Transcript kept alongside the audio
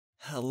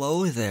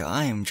Hello there,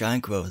 I am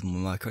GiantGrotle with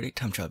more Metroid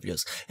time travel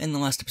videos. In the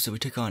last episode we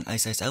took on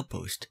Ice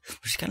Outpost,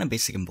 which is kind of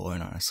basic and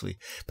boring honestly,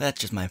 but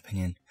that's just my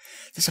opinion.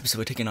 This episode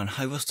we're taking on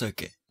Hyrule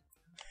Circuit.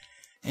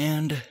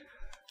 And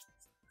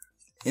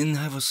in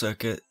Hyrule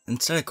Circuit,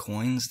 instead of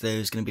coins,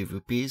 there's going to be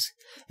rupees,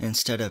 and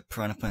instead of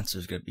piranha plants,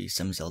 there's going to be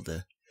some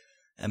Zelda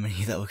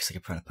enemy that looks like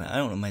a piranha plant. I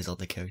don't know my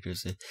Zelda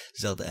characters, the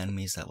Zelda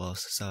enemies that well,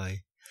 so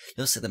sorry.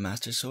 You'll see the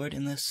Master Sword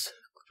in this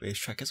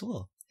racetrack as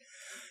well.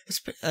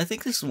 I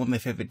think this is one of my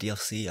favorite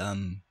DLC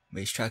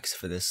racetracks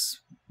for this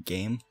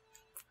game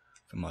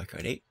from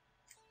Kart 8.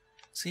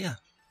 So yeah.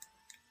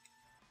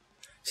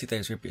 See,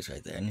 there's rupees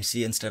right there, and you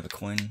see instead of a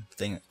coin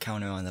thing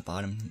counter on the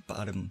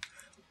bottom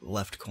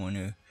left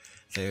corner,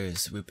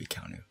 there's rupee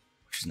counter,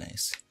 which is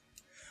nice.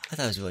 I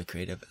thought it was really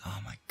creative. Oh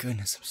my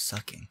goodness, I'm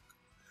sucking.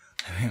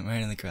 I went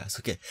right in the grass.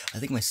 Okay, I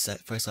think my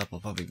first lap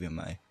will probably be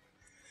my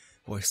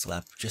worst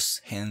lap,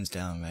 just hands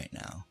down right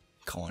now.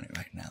 Calling it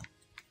right now.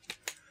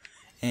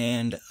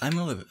 And I'm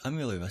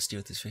really rusty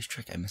with this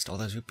racetrack. I missed all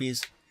those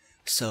rupees,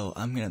 so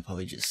I'm gonna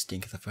probably just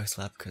stink the first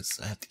lap because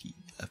I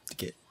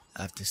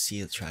have to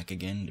see the track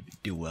again to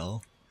do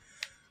well.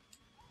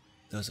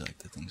 Those are like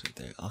the things right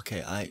there.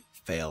 Okay, I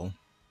fail.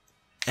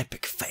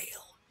 Epic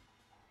fail.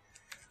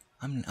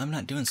 I'm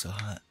not doing so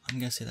hot. I'm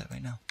gonna say that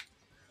right now.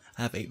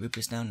 I have 8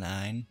 rupees now.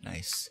 9.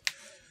 Nice.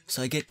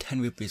 So I get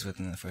 10 rupees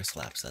within the first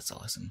lap. So that's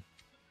awesome.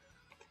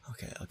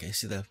 Okay.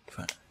 See the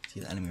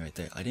enemy right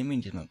there. I didn't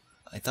mean to.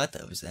 I thought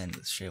that was the end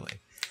of the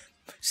straightaway.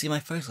 See, my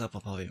first lap will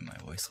probably be my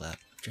worst lap.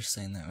 Just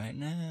saying that right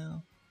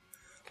now.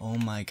 Oh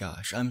my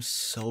gosh, I'm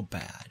so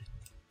bad.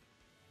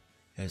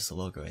 There's the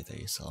logo right there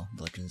you saw,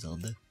 Legend of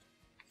Zelda.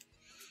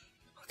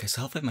 Okay,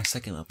 so hopefully my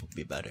second lap will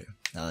be better.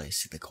 Now that I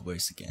see the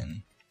course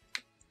again.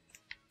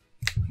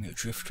 I'm gonna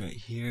drift right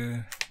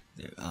here.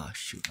 There. Ah,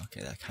 shoot. Okay,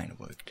 that kind of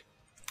worked.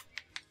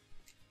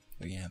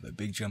 We're gonna have a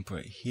big jump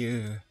right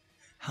here.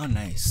 How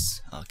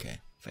nice. Okay,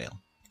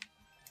 fail.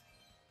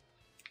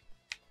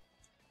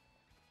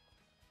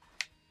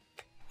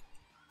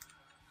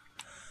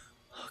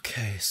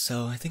 Okay,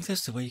 so I think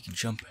there's the way you can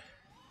jump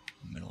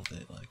in the middle of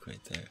it, like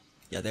right there.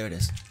 Yeah, there it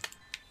is.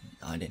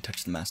 Oh, I didn't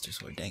touch the Master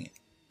Sword, dang it.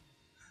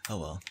 Oh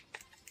well.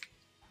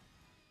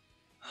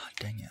 Oh,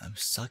 dang it, I'm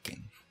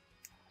sucking.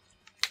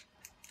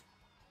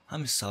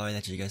 I'm sorry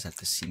that you guys have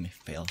to see me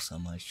fail so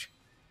much.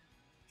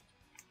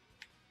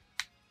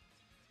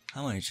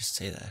 I want to just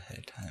say that ahead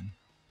of time.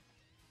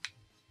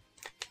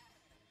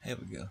 There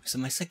we go. So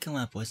my second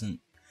lap was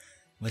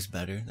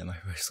better than my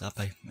first lap,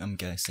 I'm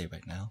gonna say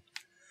right now.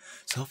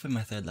 So hopefully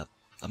my third lap,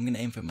 I'm gonna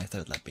aim for my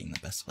third lap being the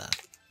best lap.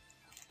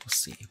 We'll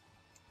see.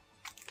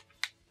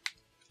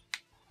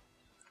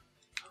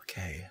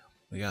 Okay,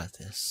 we got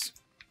this.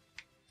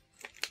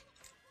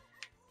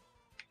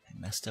 I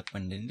messed up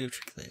when I didn't do a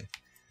trick there.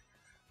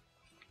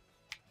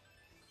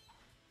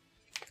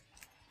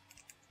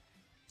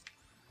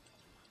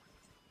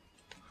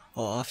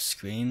 Oh, off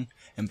screen,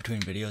 in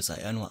between videos,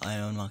 I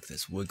unlocked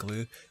this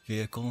Wiggler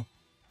vehicle,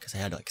 because I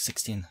had like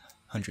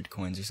 1600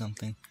 coins or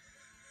something.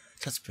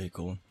 So that's pretty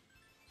cool.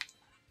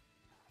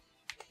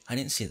 I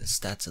didn't see the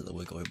stats of the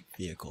Wiggler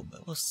vehicle,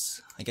 but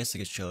I guess I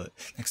could show it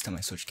next time I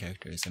switch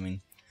characters. I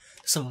mean,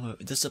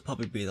 this will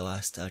probably be the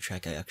last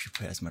track I actually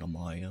play as Metal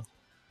Mario,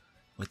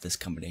 with this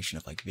combination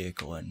of like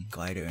vehicle and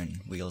glider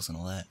and wheels and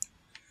all that.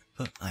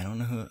 But I don't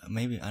know who.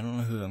 I don't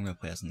know who I'm gonna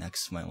play as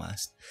next for my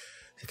last,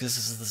 because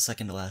this is the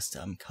second to last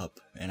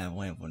cup, and I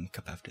only have one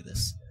cup after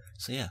this.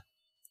 So yeah.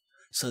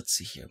 So let's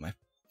see here. My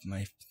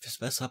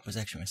best lap was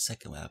actually my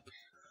second lap.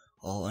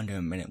 All under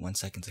a minute, 1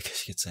 second, I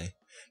guess you could say.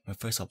 My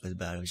first lap was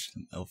bad, it was just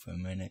over a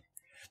minute.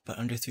 But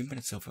under 3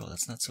 minutes overall,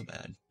 that's not so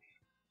bad.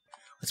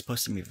 Let's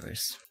post in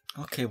reverse.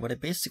 Okay, what I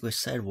basically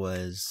said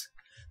was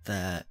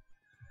that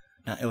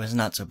it was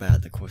not so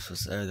bad.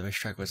 The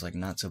racetrack was like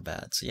not so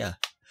bad. So yeah.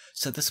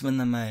 So this has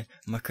been my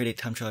Kart 8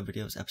 time travel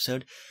videos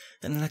episode.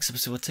 In the next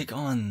episode, we'll take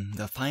on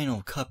the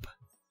final cup,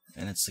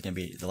 and it's gonna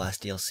be the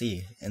last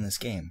DLC in this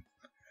game.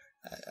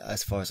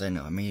 As far as I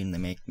know, I mean,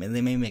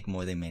 they may make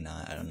more, they may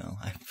not, I don't know.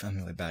 I'm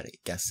really bad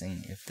at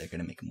guessing if they're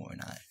gonna make more or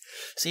not.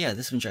 So yeah,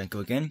 this has been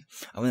GiantGrotle again.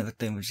 I want to look at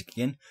the music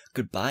again.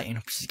 Goodbye, and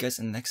hope to see you guys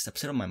in the next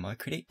episode of my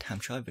Kart 8 time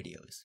travel videos.